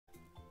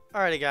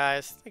Alrighty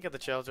guys, think of the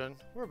children.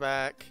 We're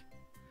back.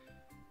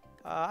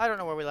 I don't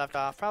know where we left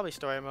off. Probably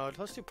story mode.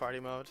 Let's do party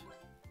mode.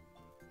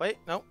 Wait,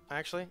 no,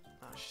 actually.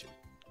 Oh shoot.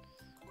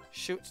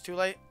 Shoot, it's too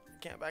late.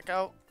 Can't back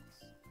out.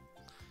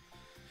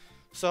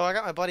 So I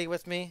got my buddy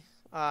with me.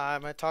 I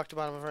talked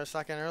about him for a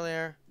second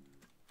earlier.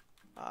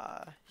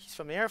 He's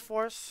from the Air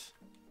Force.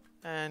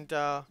 And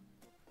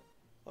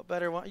what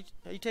better one?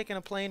 Are you taking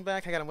a plane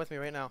back? I got him with me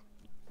right now.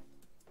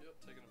 Yep,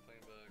 taking a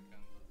plane back on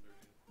the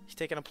 30th. He's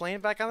taking a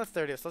plane back on the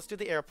 30th. Let's do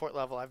the airport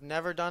level. I've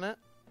never done it.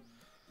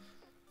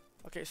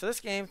 Okay, so this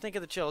game, think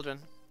of the children,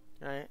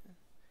 right?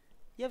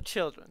 You have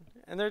children,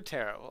 and they're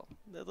terrible.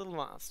 They're little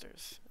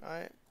monsters,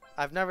 right?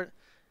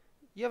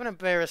 You have an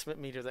embarrassment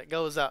meter that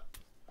goes up.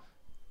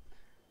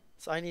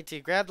 So I need to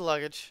grab the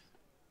luggage,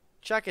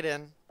 check it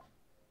in,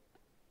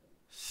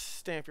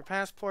 stamp your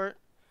passport,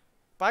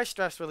 buy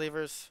stress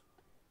relievers,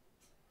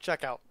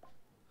 check out.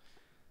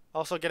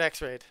 Also get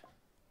x-rayed.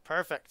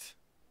 Perfect.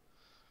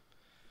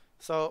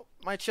 So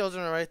my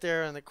children are right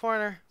there in the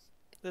corner.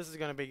 This is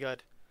going to be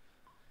good.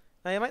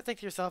 Now you might think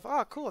to yourself,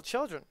 oh cool,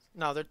 children.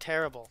 No, they're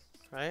terrible,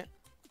 right?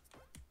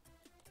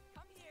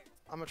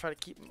 I'm going to try to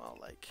keep them all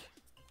like...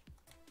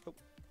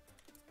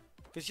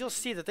 Because you'll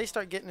see that they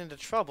start getting into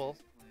trouble.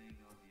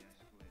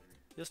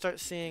 You'll start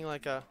seeing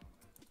like a...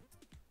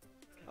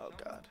 Oh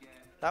god.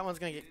 That one's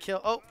going to get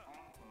killed. Oh!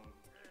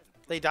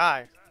 They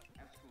die.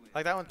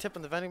 Like that one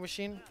tipping the vending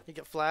machine. He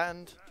get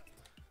flattened.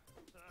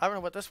 I don't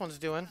know what this one's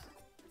doing.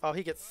 Oh,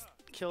 he gets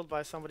killed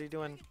by somebody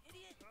doing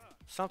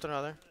something or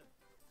other.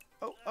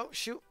 Oh, oh,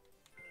 shoot.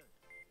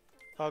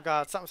 Oh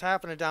god, something's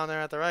happening down there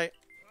at the right.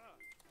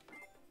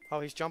 Oh,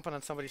 he's jumping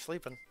on somebody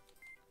sleeping.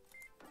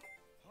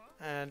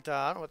 And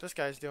I don't know what this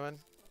guy's doing.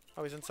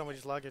 Oh, he's in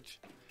somebody's luggage.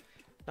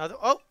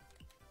 Now,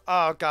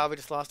 oh god, we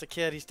just lost a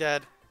kid. He's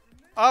dead.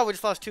 Oh, we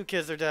just lost two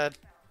kids. They're dead.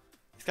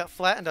 He's got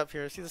flattened up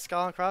here. See the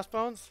skull and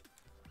crossbones?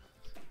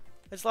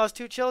 I just lost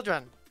two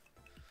children.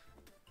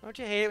 Don't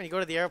you hate it when you go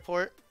to the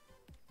airport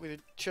with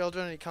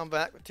children and you come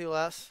back with two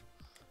less?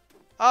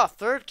 Oh,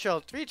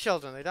 three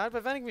children. They died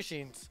by vending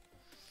machines.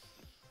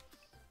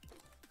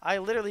 I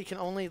literally can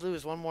only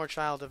lose one more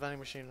child to vending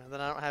machine, and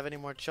then I don't have any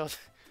more children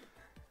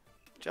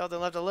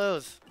left to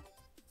lose.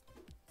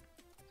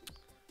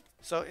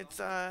 So it's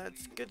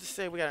good to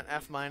say we got an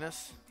F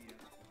minus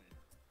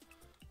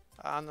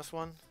on this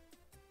one.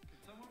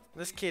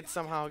 This kid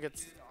somehow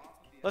gets.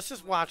 Let's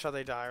just watch how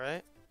they die,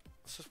 right?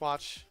 Let's just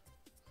watch.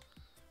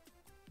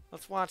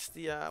 Let's watch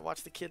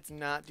the kids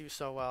not do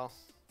so well.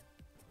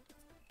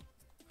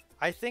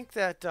 I think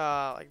that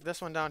like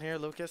this one down here,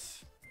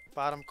 Lucas,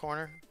 bottom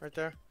corner right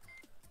there.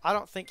 I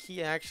don't think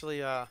he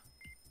actually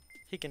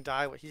he can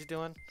die what he's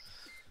doing.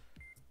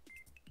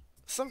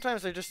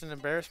 Sometimes they're just an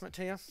embarrassment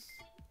to you.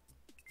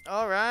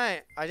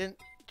 Alright, I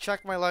didn't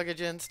check my luggage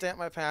in, stamp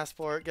my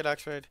passport, get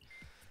x-rayed.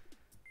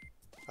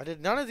 I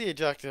did none of the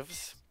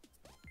objectives.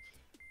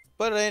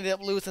 But I ended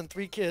up losing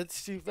 3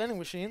 kids to vending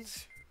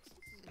machines.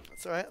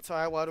 That's alright, that's how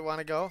I would want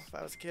to go if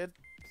I was a kid.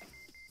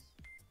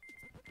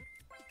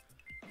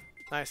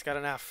 Nice, got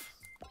an F.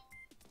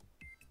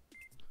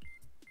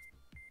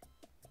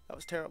 That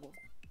was terrible.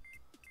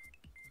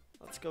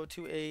 Let's go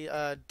to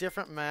a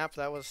different map.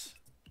 That was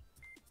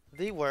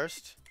the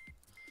worst.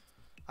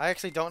 I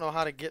actually don't know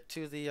how to get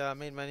to the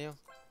main menu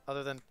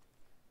other than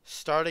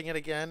starting it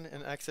again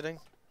and exiting.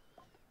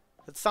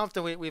 It's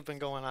something we've been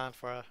going on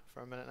for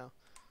a minute now.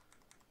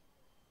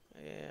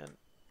 And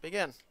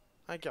begin.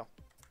 Thank you.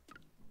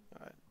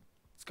 Alright.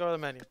 Let's go to the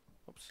menu.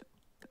 Oops.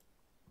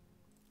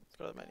 Let's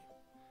go to the menu.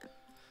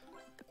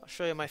 I'll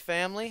show you my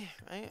family,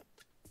 right?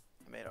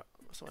 I made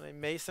someone named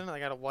Mason. I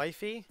got a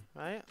wifey,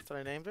 right? That's what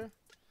I named her.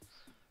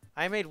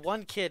 I made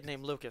one kid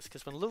named Lucas,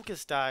 because when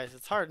Lucas dies,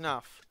 it's hard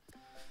enough.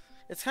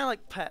 It's kind of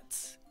like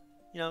pets.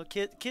 You know,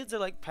 kids are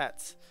like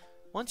pets.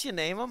 Once you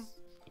name them,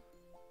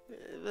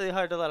 it's really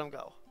hard to let them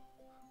go.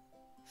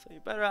 So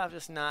you're better off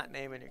just not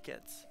naming your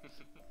kids.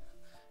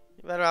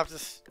 You're better off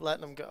just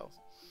letting them go.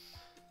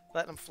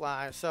 Letting them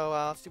fly. So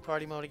let's do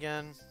party mode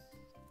again.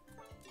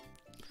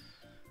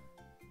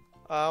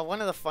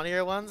 One of the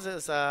funnier ones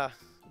is the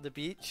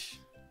beach.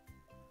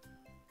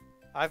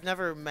 I've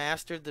never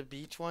mastered the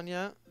beach one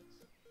yet.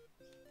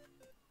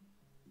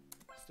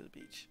 Let's do the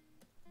beach.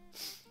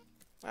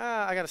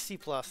 I got a C+.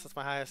 That's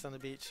my highest on the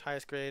beach.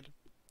 Highest grade.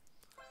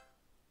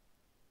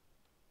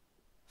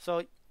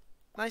 So,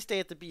 nice day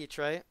at the beach,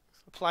 right?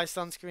 Apply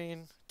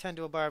sunscreen, tend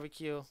to a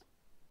barbecue,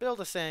 build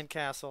a sand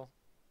castle,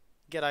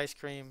 get ice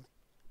cream.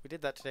 We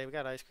did that today. We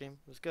got ice cream.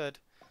 It was good.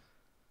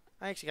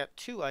 I actually got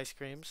 2 ice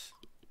creams.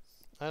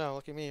 I know,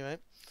 look at me, right?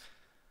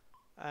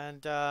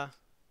 And I'm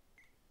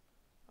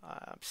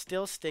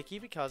still sticky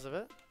because of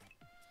it.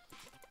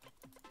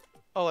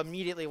 Oh,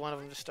 immediately one of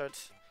them just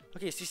starts...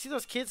 Okay, so you see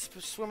those kids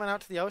swimming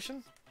out to the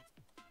ocean?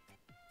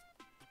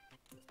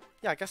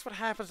 Yeah, guess what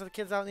happens to the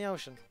kids out in the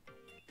ocean?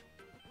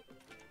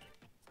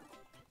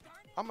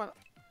 Oh,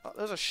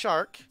 there's a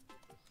shark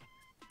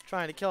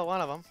trying to kill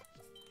one of them.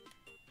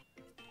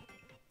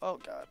 Oh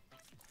god.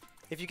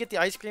 If you get the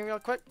ice cream real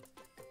quick,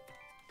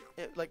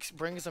 it like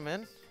brings them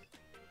in.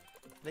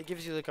 It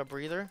gives you like a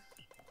breather.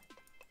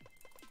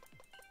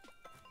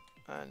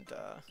 And,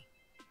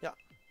 yeah.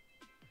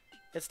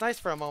 It's nice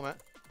for a moment.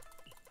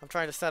 I'm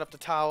trying to set up the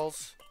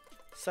towels,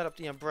 set up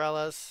the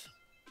umbrellas.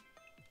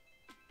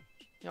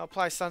 You know,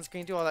 apply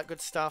sunscreen, do all that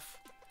good stuff.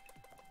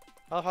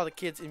 I love how the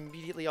kids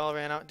immediately all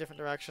ran out in different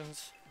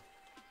directions.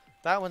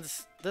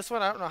 This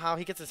one, I don't know how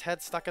he gets his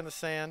head stuck in the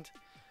sand.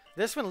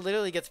 This one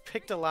literally gets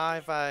picked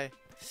alive by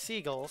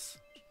seagulls.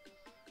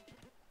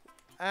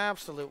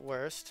 Absolute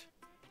worst.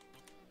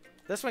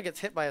 This one gets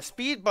hit by a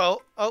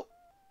speedboat. Oh,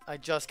 I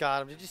just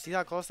got him. Did you see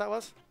how close that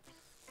was?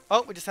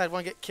 Oh, we just had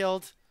one get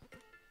killed.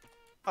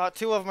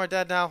 Two of them are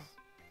dead now.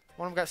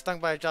 One of them got stung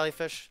by a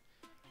jellyfish.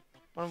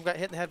 One of them got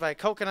hit in the head by a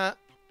coconut.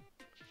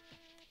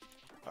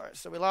 Alright,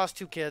 so we lost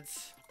 2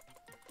 kids.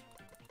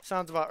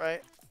 Sounds about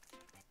right.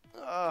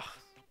 Ugh.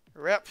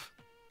 Rip.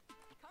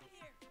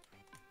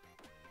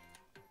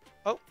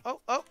 Oh, oh,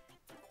 oh.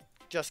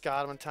 Just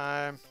got him in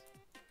time.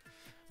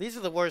 These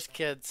are the worst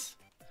kids.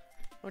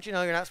 Don't you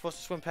know you're not supposed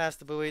to swim past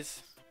the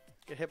buoys?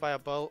 Get hit by a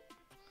boat.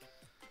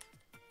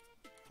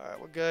 Alright,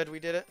 we're good. We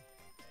did it.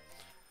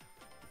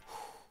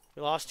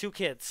 We lost 2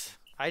 kids.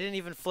 I didn't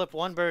even flip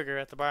 1 burger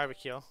at the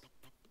barbecue.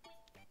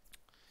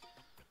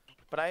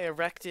 But I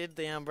erected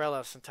the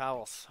umbrellas and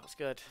towels. That was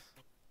good.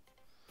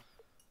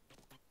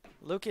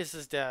 Lucas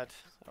is dead.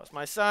 That was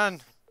my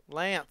son.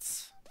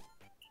 Lance.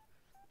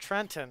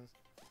 Trenton.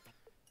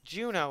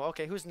 Juno.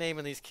 Okay, who's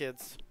naming these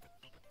kids?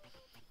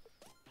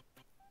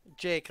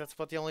 Jake. That's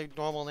about the only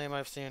normal name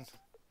I've seen.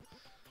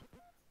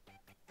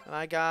 And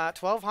I got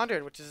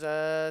 1200, which is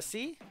a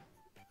C?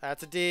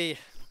 That's a D.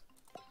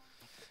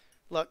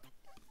 Look,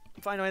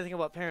 if I know anything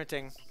about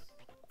parenting,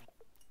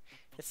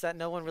 it's that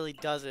no one really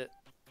does it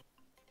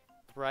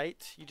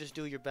right. You just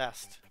do your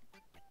best.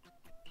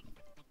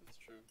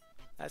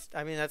 That's true.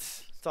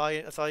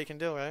 That's all you can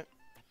do, right?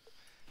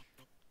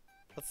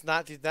 Let's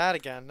not do that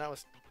again. That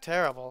was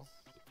terrible.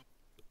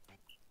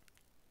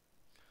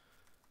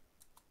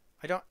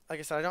 Like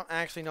I said, I don't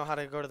actually know how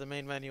to go to the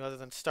main menu other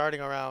than starting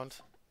around,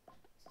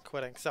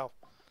 quitting. So,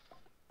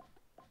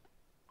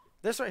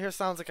 this right here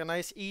sounds like a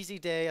nice, easy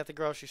day at the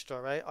grocery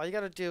store, right? All you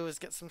gotta do is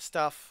get some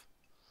stuff.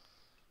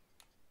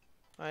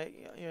 Right?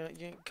 You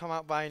can come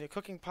out, buy a new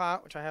cooking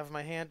pot, which I have in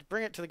my hand.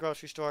 Bring it to the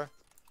grocery store.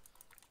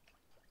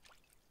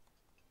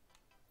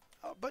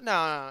 Oh, but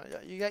no,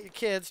 you got your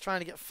kids trying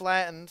to get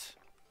flattened.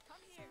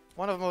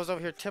 One of them was over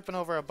here tipping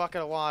over a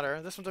bucket of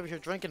water. This one's over here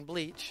drinking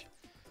bleach.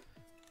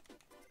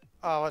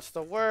 Oh, it's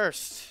the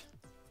worst.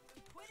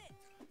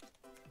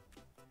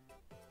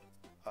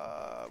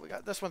 We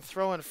got this one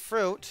throwing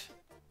fruit.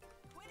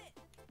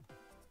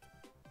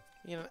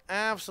 You know, an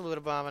absolute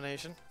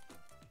abomination.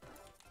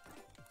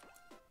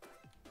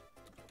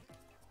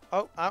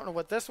 Oh, I don't know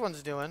what this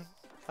one's doing.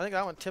 I think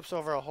that one tips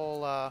over a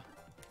whole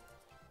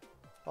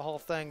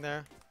thing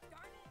there.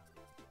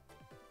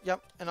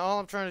 Yep, and all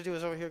I'm trying to do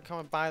is over here come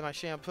and buy my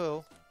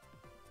shampoo.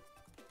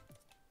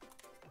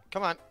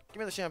 Come on, give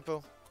me the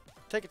shampoo.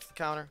 Take it to the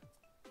counter.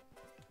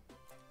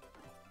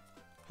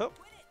 Oh,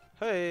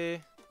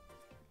 hey.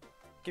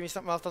 Give me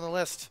something else on the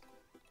list.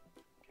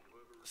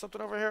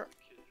 Something over here.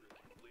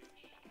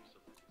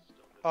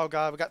 Oh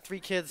god, we got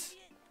 3 kids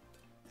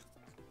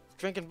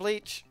drinking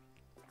bleach.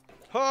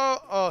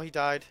 Oh, he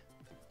died.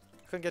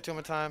 Couldn't get to him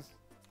in time.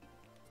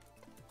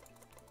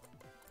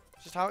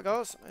 Just how it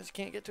goes. I just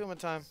can't get to him in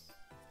time.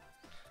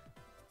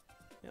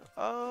 Yeah.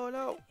 Oh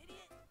no.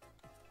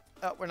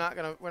 Oh, we're not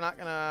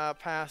gonna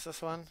pass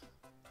this one.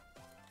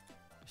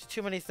 There's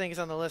too many things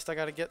on the list I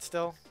gotta get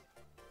still.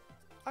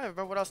 I don't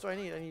remember what else do I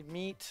need. I need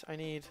meat. I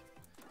need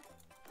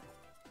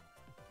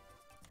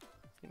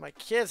my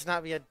kids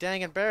not be a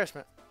dang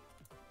embarrassment.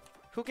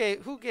 Who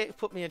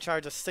put me in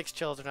charge of 6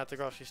 children at the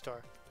grocery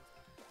store?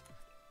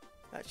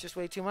 That's just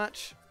way too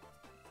much.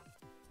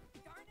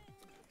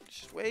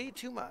 Just way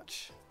too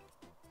much.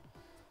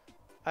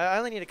 I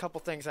only need a couple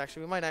things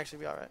actually. We might actually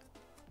be alright.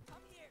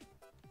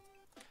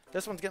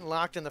 This one's getting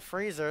locked in the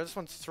freezer. This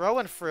one's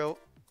throwing fruit.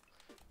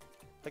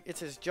 Like it's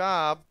his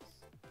job.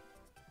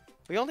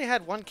 We only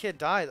had 1 kid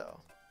die though.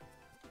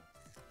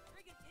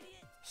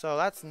 So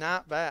that's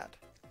not bad.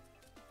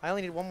 I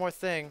only need 1 more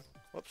thing.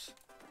 Whoops.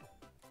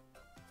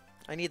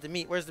 I need the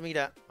meat. Where's the meat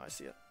at? Oh, I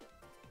see it.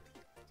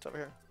 It's over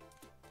here.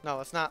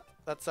 No, it's not.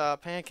 That's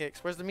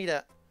pancakes. Where's the meat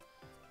at?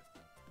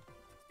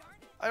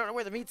 I don't know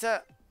where the meat's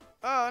at.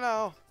 Oh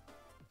no.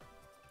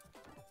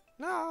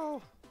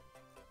 No.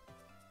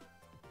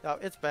 No,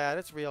 it's bad.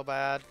 It's real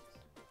bad.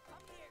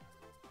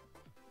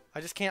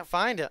 I just can't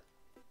find it.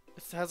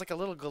 It has like a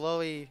little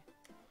glowy,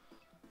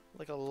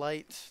 like a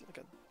light,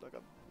 like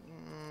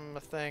a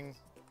thing,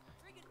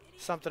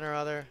 something or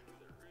other.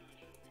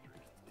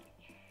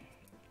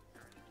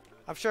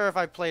 I'm sure if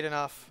I played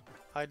enough,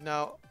 I'd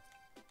know.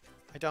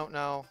 I don't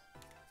know.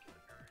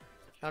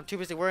 I'm too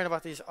busy worrying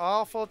about these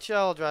awful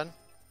children.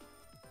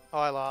 Oh,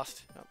 I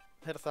lost. Yep,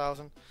 hit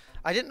 1,000.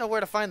 I didn't know where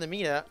to find the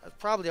meat at. It's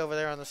probably over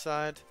there on the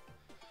side.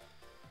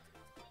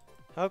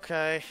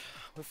 Okay,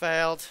 we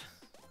failed.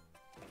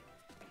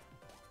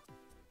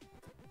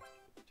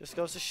 Just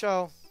goes to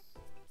show.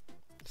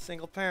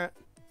 Single parent,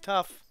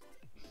 tough.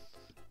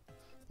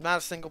 Not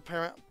a single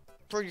parent.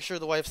 pretty sure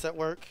the wife's at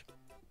work.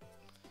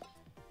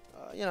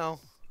 You know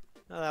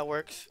how that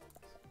works.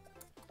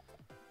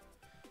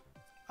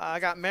 I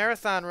got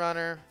Marathon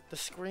Runner, the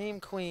Scream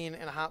Queen,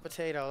 and a Hot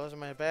Potato. Those are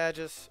my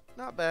badges.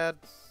 Not bad.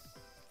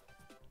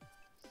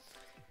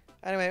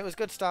 Anyway, it was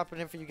good stopping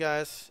in for you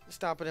guys.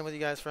 Stopping in with you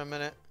guys for a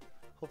minute.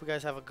 Hope you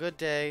guys have a good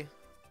day.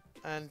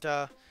 And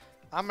I'm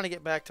going to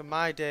get back to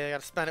my day. I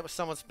got to spend it with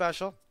someone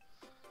special.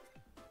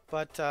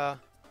 But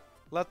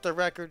let the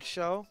record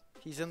show.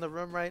 He's in the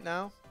room right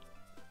now.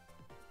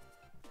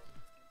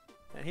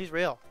 And he's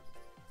real.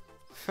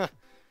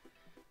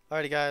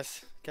 Alrighty,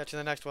 guys. Catch you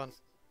in the next one.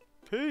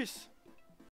 Peace.